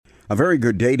A very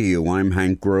good day to you. I'm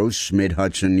Hank Gross,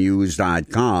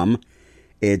 MidHudsonNews.com.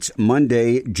 It's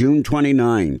Monday, June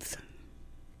 29th.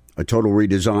 A total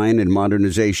redesign and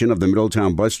modernization of the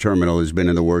Middletown bus terminal has been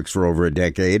in the works for over a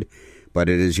decade, but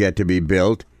it is yet to be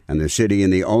built, and the city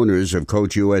and the owners of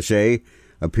Coach USA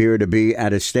appear to be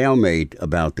at a stalemate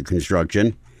about the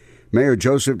construction. Mayor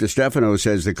Joseph DeStefano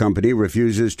says the company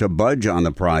refuses to budge on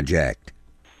the project.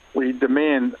 We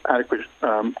demand adequate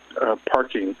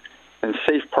parking and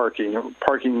safe parking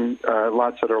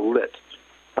lots that are lit.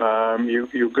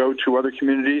 You go to other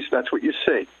communities, that's what you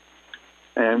see.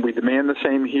 And we demand the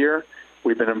same here.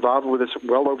 We've been involved with this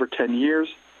well over 10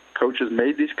 years. Coaches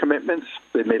made these commitments.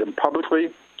 They made them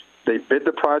publicly. They bid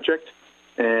the project.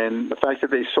 And the fact that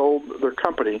they sold their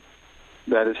company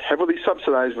that is heavily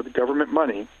subsidized with government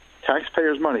money,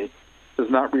 taxpayers' money, does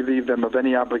not relieve them of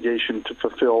any obligation to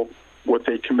fulfill what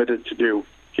they committed to do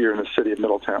here in the city of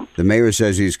Middletown. The mayor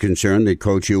says he's concerned that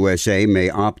Coach USA may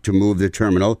opt to move the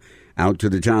terminal out to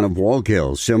the town of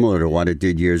Wallkill, similar to what it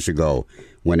did years ago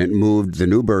when it moved the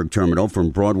Newburgh terminal from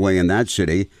Broadway in that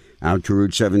city out to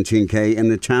Route 17K in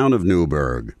the town of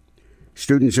Newburgh.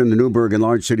 Students in the Newburgh and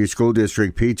Large City School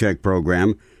District P-TECH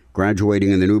program,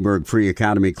 graduating in the Newburgh Free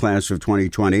Academy class of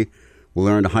 2020, will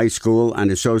earn a high school and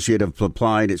Associate of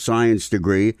Applied Science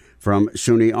degree from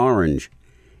SUNY Orange.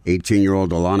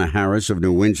 18-year-old Alana Harris of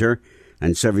New Windsor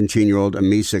and 17-year-old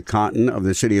Amisa Cotton of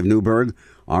the city of Newburgh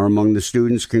are among the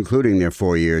students concluding their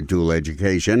four-year dual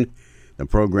education. The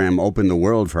program opened the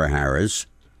world for Harris.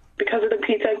 Because of the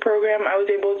P-TECH program, I was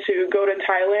able to go to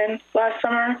Thailand last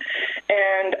summer,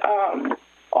 and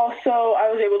also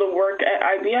I was able to work at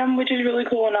IBM, which is really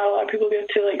cool, and not a lot of people get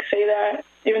to say that.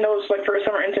 Even though it's for a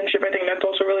summer internship, I think that's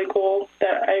also really cool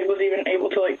that I was even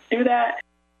able to do that.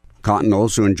 Cotton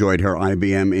also enjoyed her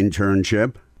IBM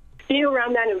internship. Being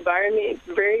around that environment, it's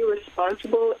very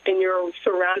responsible, and you're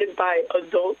surrounded by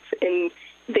adults, and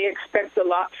they expect a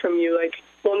lot from you.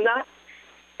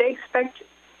 They expect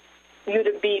you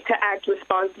to act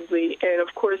responsibly, and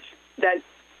of course that's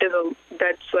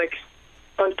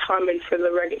uncommon for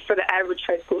the average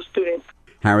high school student.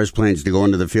 Harris plans to go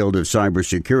into the field of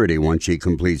cybersecurity once she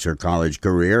completes her college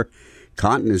career.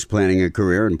 Cotton is planning a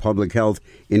career in public health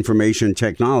information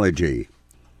technology.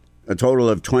 A total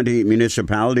of 20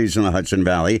 municipalities in the Hudson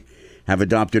Valley have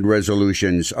adopted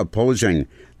resolutions opposing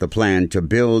the plan to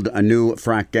build a new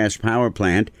frack gas power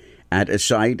plant at a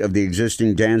site of the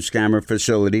existing Dan Scammer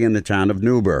facility in the town of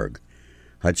Newburgh.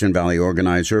 Hudson Valley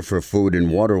organizer for Food and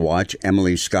Water Watch,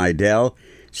 Emily Skydell,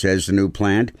 says the new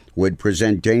plant would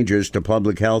present dangers to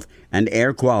public health and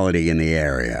air quality in the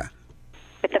area.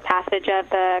 With the passage of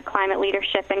the Climate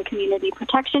Leadership and Community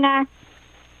Protection Act,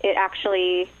 it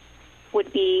actually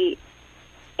would be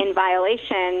in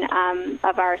violation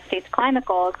of our state's climate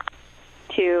goals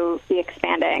to be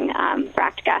expanding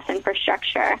fracked gas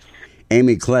infrastructure.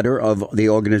 Amy Kletter of the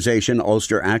organization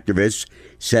Ulster Activists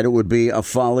said it would be a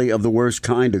folly of the worst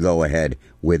kind to go ahead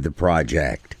with the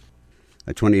project.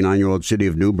 A 29-year-old city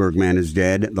of Newburgh man is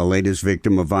dead, the latest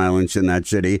victim of violence in that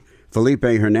city. Felipe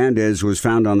Hernandez was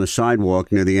found on the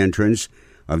sidewalk near the entrance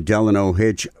of Delano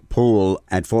Hitch Pool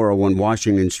at 401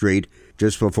 Washington Street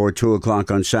just before 2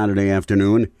 o'clock on Saturday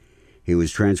afternoon. He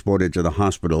was transported to the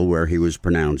hospital where he was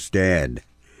pronounced dead.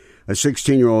 A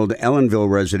 16-year-old Ellenville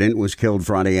resident was killed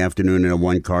Friday afternoon in a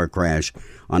one-car crash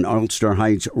on Ulster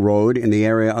Heights Road in the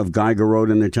area of Geiger Road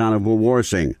in the town of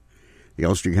Wawarsing. The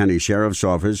Ulster County Sheriff's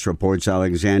Office reports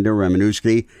Alexander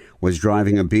Remenewski was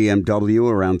driving a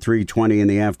BMW around 3:20 in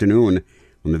the afternoon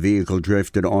when the vehicle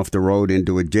drifted off the road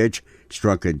into a ditch,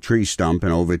 struck a tree stump,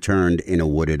 and overturned in a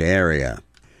wooded area.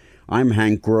 I'm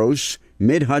Hank Gross,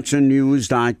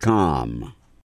 MidHudsonNews.com.